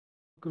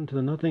Welcome to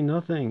the Nothing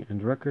Nothing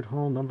and Record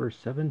Hall number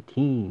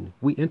 17.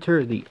 We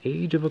enter the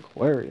Age of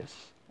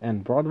Aquarius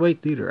and Broadway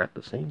theater at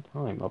the same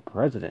time. A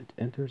president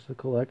enters the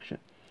collection.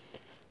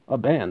 A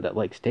band that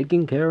likes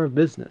taking care of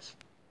business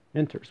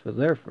enters with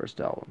their first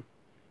album.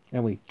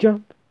 And we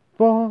jump,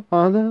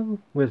 follow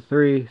with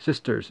three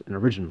sisters and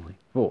originally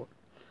four.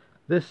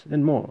 This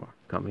and more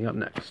coming up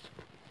next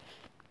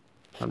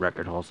on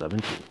Record Hall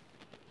 17.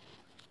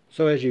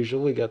 So as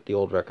usual, we got the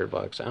old record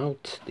box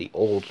out. The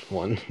old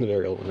one, the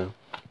very old one now.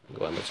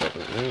 Go ahead and let's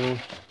open it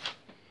now.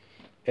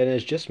 And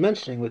as just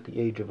mentioning with the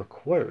Age of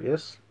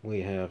Aquarius,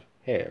 we have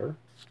Hair.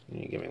 Can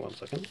you give me 1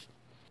 second?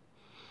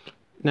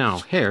 Now,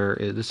 Hair,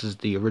 this is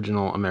the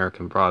original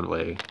American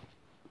Broadway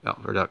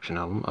production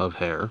album of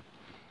Hair.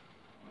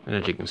 And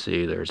as you can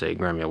see, there's a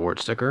Grammy Award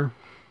sticker.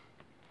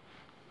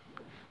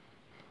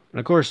 And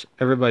of course,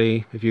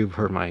 everybody, if you've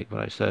heard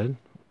what I said,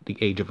 the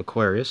Age of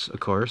Aquarius, of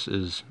course,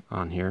 is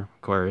on here.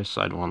 Aquarius,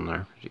 side one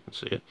there, as you can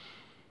see it.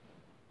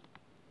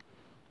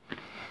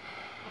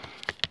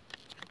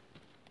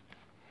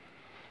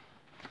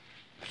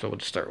 So we'll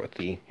just start with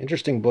the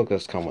interesting book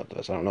that's come with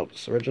this. I don't know if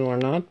it's original or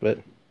not, but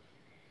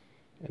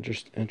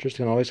interest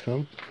can always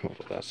come.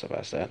 Hopefully that's so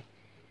fast that.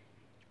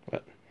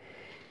 But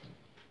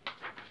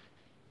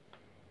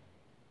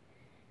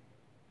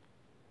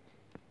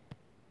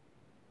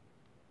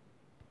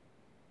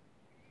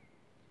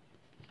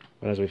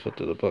as we flip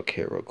through the book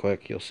here real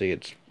quick, you'll see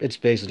it's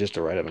basically just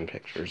a write-up in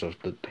pictures of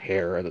the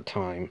Hair at the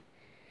time.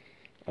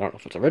 I don't know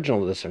if it's original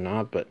to this or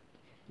not, but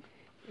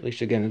at least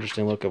you get an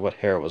interesting look at what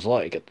Hair was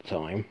like at the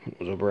time. It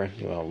was a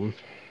brand new album.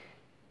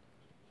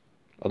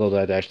 Although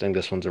I actually think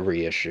this one's a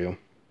reissue.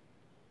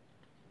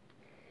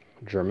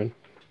 German.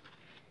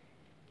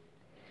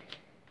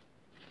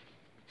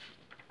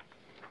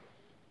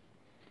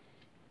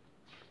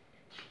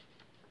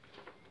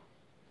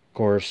 Of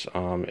course,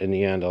 in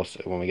the end,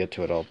 when we get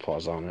to it, I'll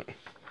pause on it.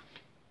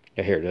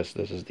 Yeah, here it is.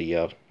 This is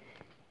the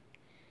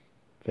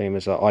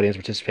famous audience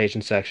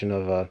participation section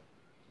of,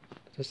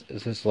 is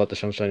this Let the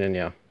Sunshine In?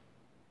 Yeah.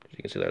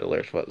 You can see there the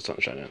lyrics, Let the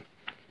Sunshine In.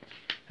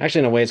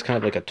 Actually, in a way, it's kind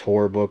of like a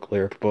tour book,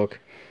 lyric book.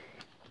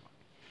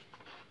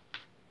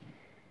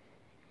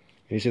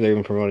 And you see they're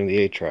even promoting the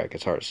 8-track.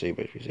 It's hard to see,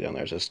 but if you see down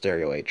there, it's a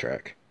stereo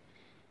 8-track.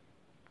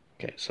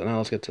 Okay, so now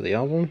let's get to the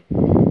album.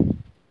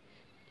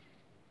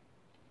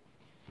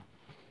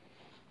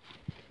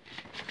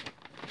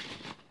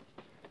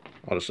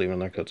 I'll just leave it in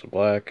there because it's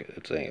black.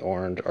 It's an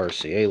orange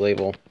RCA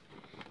label.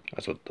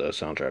 That's what the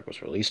soundtrack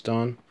was released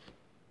on.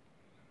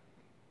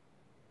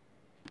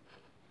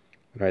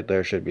 Right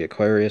there should be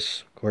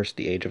Aquarius. Of course,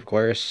 the Age of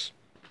Aquarius,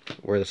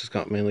 where this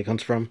mainly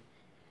comes from.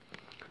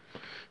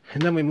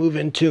 And then we move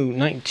into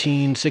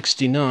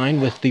 1969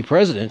 with the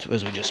president,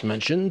 as we just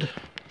mentioned.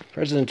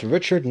 President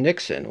Richard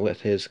Nixon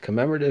with his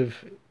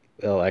commemorative,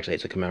 well, actually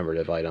it's a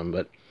commemorative item,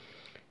 but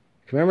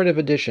commemorative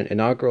edition,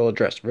 inaugural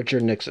address,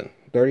 Richard Nixon,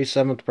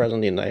 37th President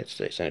of the United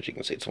States. And as you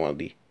can see, it's one of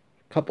the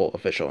couple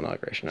official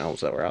inauguration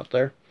albums that were out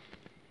there.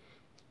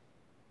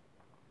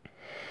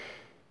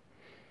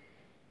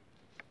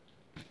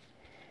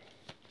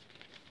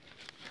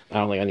 I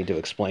don't think I need to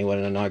explain what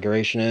an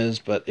inauguration is,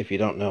 but if you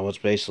don't know, it's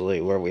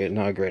basically where we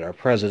inaugurate our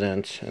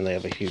president, and they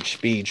have a huge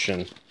speech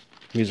and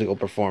musical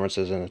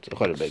performances, and it's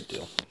quite a big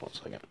deal. 1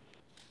 second.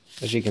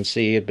 As you can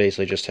see, it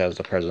basically just has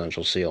the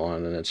presidential seal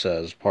on, and it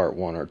says part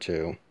 1 or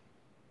 2.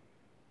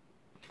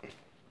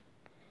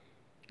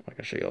 I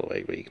can show you all the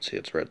way, but you can see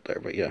it's right there,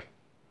 but yeah.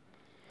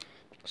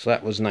 So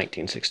that was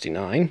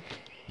 1969.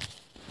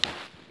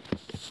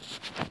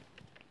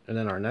 And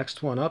then our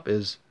next one up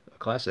is a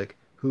classic,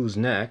 Who's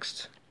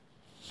Next?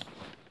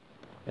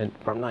 And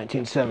from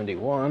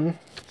 1971,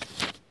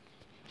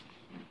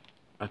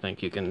 I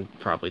think you can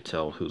probably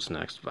tell who's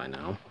next by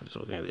now. Just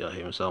looking at the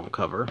famous album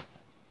cover.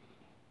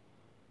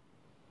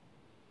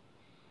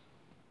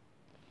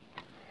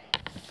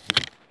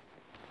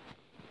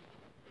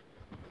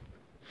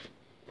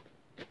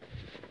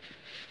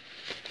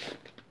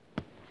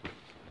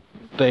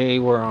 They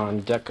were on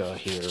Decca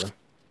here.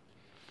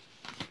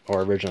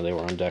 Or originally they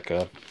were on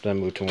Decca, then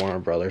moved to Warner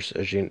Brothers,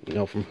 as you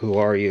know from Who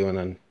Are You, and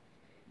then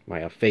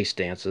my Face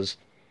Dances.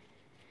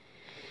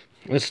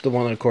 It's the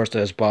one, of course, that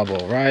has Bob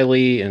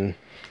O'Reilly and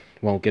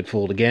Won't Get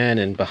Fooled Again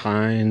and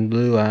Behind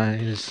Blue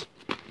Eyes,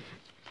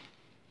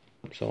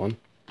 so on.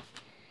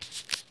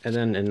 And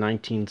then in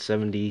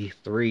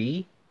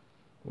 1973,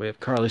 we have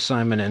Carly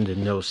Simon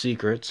and No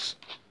Secrets.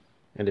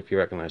 And if you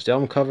recognize the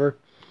album cover,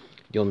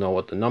 you'll know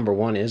what the number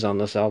 1 is on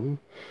this album.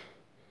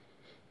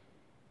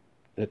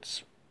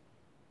 It's,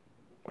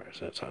 where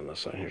is it? It's on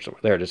this side here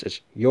somewhere. There it is. It's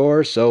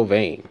You're So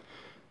Vain.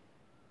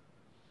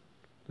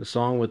 The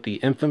song with the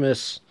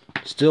infamous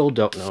Still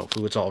Don't Know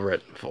Who It's All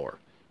Written For.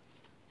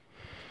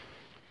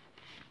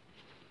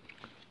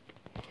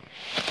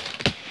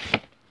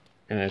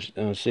 And as you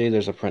can see,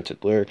 there's a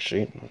printed lyric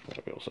sheet.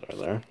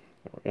 There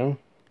we go.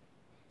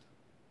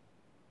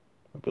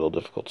 Might be a little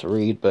difficult to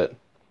read, but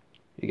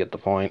you get the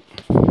point.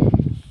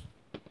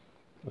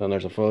 Then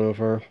there's a photo of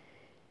her.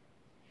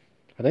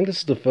 I think this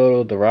is the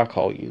photo the Rock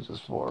Hall uses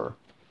for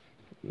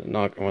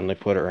when they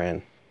put her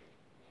in.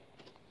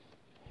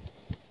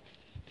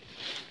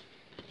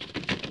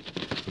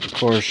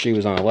 course, she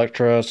was on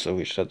Elektra, so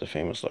we should have the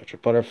famous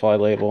Electric Butterfly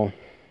label.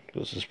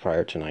 This is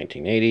prior to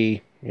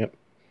 1980. Yep.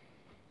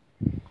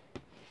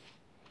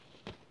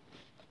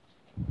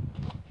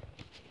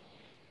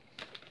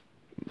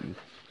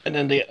 And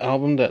then the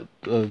album that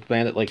the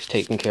band that likes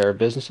taking care of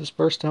business's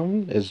first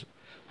album is,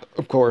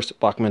 of course,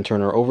 Bachman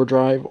Turner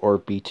Overdrive, or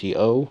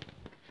BTO.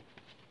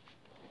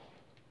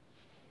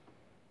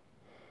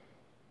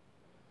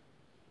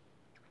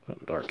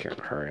 I'm dark here in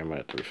a hurry. I might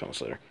have to refilm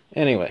this later.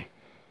 Anyway,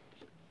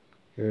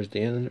 here's the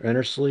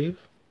inner sleeve.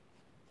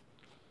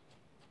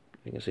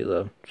 You can see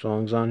the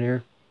songs on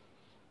here.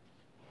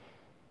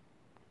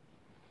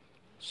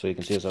 So you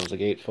can see this was a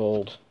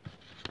gatefold.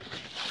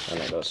 I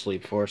don't got a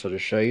sleeve for, so I'll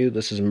just show you.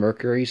 This is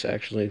Mercury's,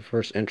 actually,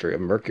 first entry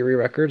of Mercury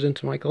records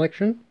into my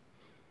collection.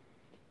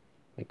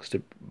 Thanks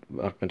to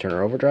Bachman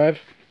Turner Overdrive.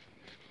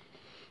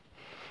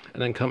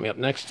 And then coming up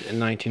next in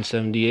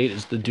 1978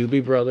 is the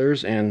Doobie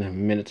Brothers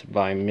and Minute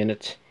by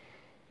Minute.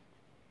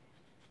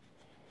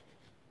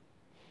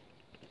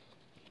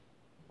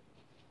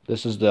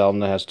 This is the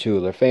album that has two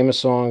of their famous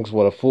songs,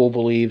 What a Fool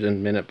Believed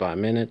and Minute by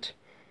Minute.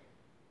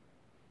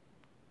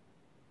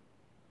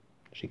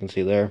 As you can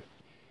see there.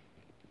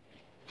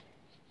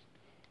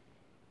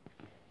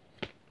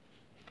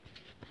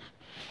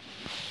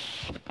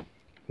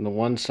 On the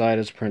one side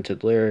is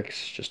printed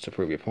lyrics, just to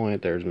prove your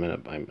point. There's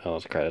Minute by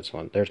credits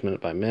on. There's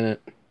Minute by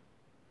Minute.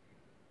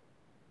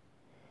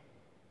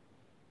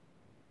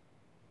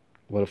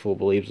 What a Fool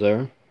Believes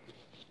there.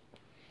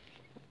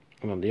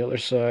 And on the other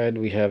side,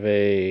 we have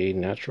a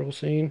natural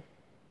scene.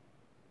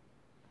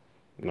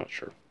 I'm not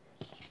sure.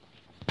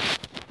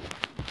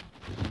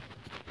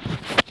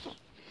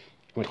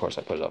 And of course,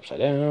 I put it upside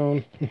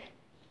down. There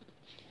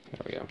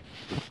we go.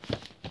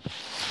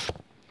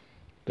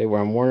 They were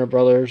on Warner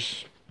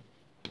Brothers.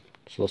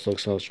 So this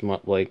looks so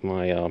much like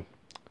my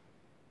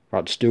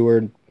Rod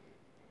Stewart,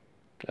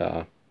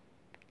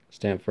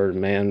 Stanford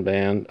Man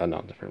band.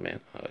 Not Stanford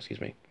Man.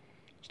 Excuse me,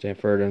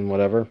 Stanford and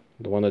whatever.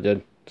 The one that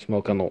did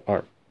Smoke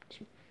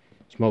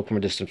from a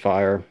Distant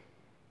Fire.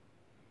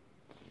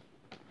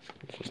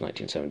 This was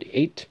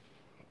 1978.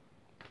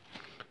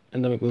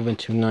 And then we move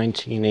into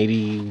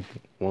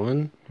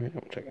 1981. Right,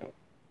 I'm checking out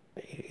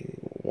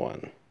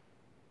 81.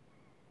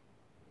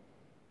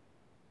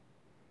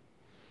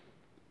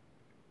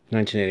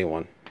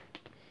 1981,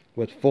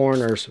 with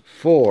Foreigners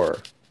 4,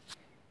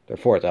 their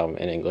fourth album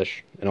in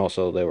English, and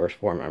also there were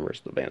 4 members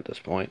of the band at this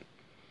point.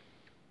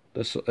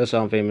 This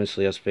album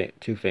famously has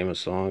two famous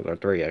songs, or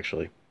 3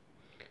 actually: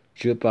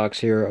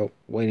 Jukebox Hero,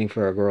 Waiting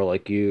for a Girl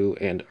Like You,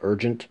 and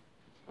Urgent.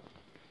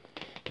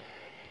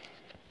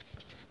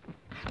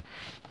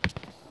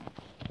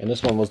 And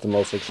this one was the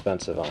most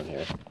expensive on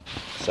here,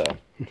 so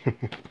as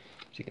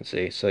you can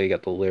see. So you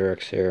got the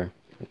lyrics here,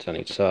 it's on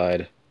each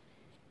side.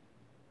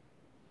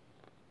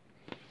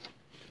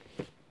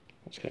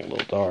 It's getting a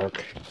little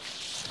dark.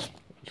 It's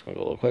going to go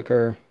a little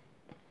quicker.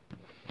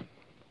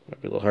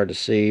 Might be a little hard to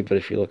see, but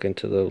if you look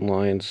into the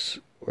lines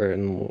where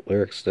in the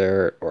lyrics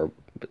there, or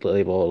the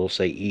label, it'll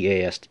say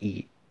EAST.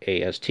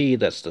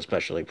 That's the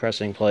specialty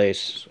pressing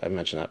place. I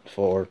mentioned that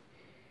before.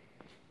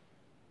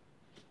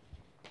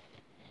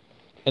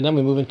 And then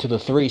we move into the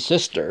 3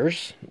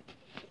 sisters.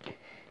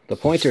 The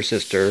Pointer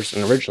Sisters,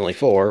 and originally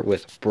 4,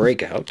 with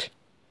Breakout.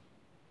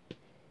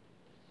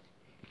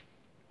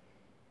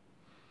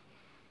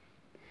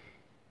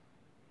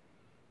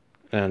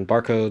 And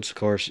barcodes, of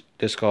course,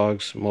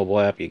 Discogs, mobile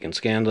app, you can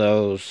scan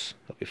those.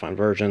 Help you find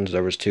versions.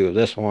 There was 2 of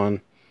this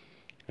one.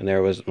 And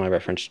there was my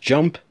reference,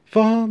 Jump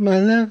for My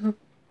Love.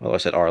 Well, I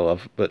said Our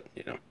Love, but,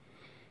 you know.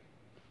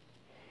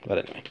 But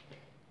anyway.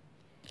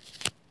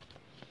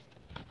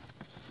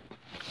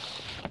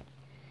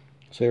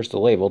 So here's the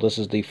label. This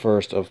is the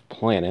first of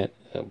Planet.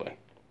 Oh boy.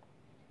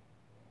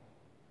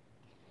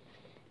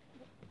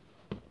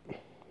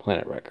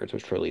 Planet Records,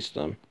 which released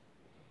them.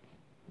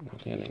 I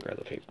didn't grab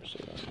the paper, so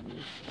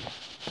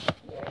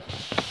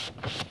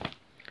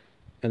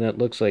and it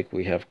looks like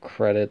we have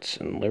credits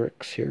and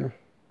lyrics here.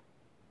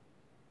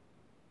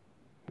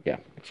 Yeah,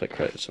 looks like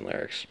credits and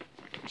lyrics.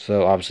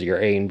 So obviously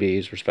your A and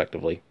B's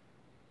respectively.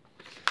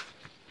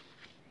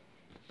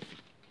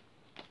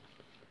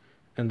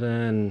 And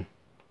then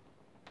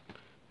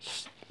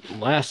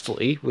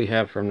lastly, we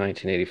have from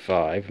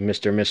 1985,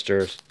 Mr.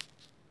 Mister's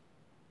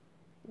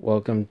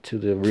Welcome to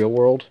the Real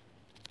World,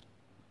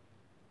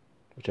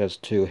 which has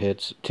 2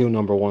 hits, 2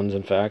 number 1s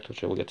in fact,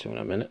 which we'll get to in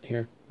a minute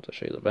here. I'll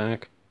show you the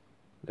back.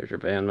 There's your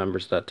band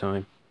members at that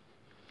time.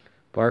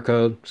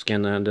 Barcode,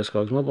 scan that on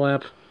Discogs mobile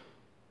app.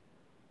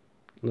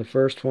 And the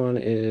first one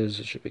is,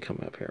 it should be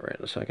coming up here right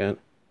in a second.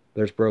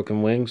 There's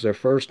Broken Wings, their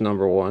first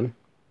number 1. And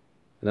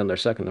then their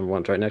second number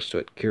 1's right next to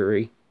it,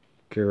 Curie,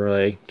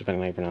 depending on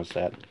how you pronounce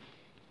that.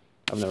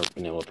 I've never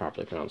been able to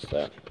properly pronounce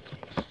that.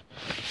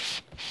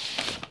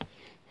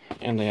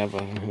 And we have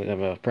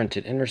a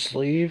printed inner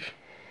sleeve.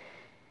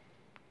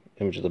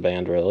 Image of the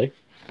band, really.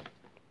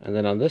 And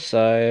then on this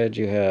side,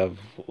 you have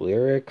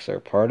lyrics, or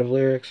part of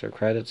lyrics, or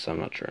credits. I'm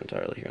not sure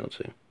entirely here. Let's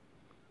see.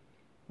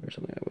 There's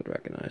something I would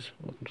recognize.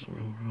 Welcome to the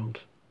Real World.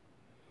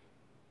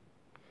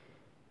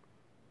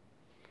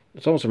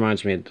 This almost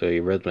reminds me of the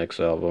Rhythmics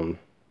album.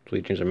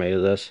 Sweet Dreams Are Made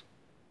of This.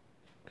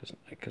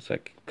 Because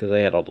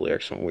they had all the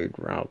lyrics from Weird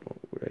Round.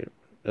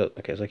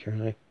 Okay, is that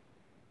Karen?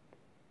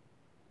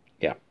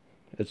 Yeah,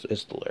 it's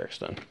the lyrics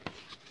then.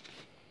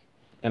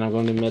 And I'm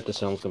going to admit this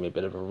song's going to be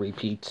a bit of a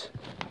repeat.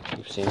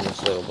 You've seen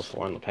this label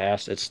before in the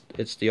past. It's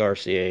the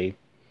RCA.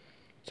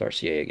 It's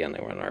RCA again. They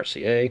were on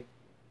RCA.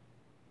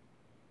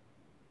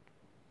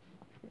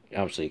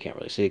 Obviously, you can't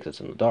really see it because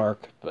it's in the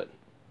dark, but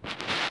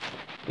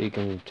you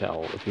can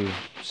tell if you've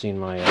seen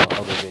my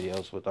other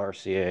videos with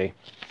RCA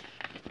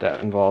that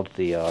involved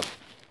the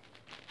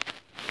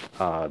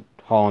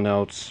Hall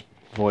Notes,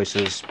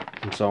 voices,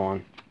 and so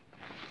on.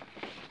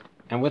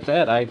 And with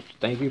that, I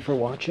thank you for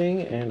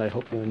watching, and I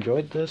hope you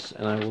enjoyed this,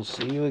 and I will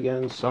see you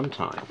again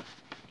sometime.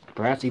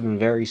 Perhaps even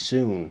very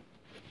soon,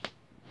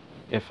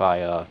 if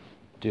I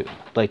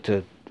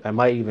I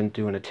might even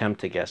do an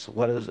attempt to guess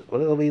what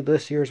it'll be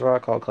this year's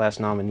Rock Hall class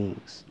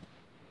nominees.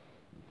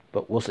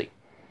 But we'll see.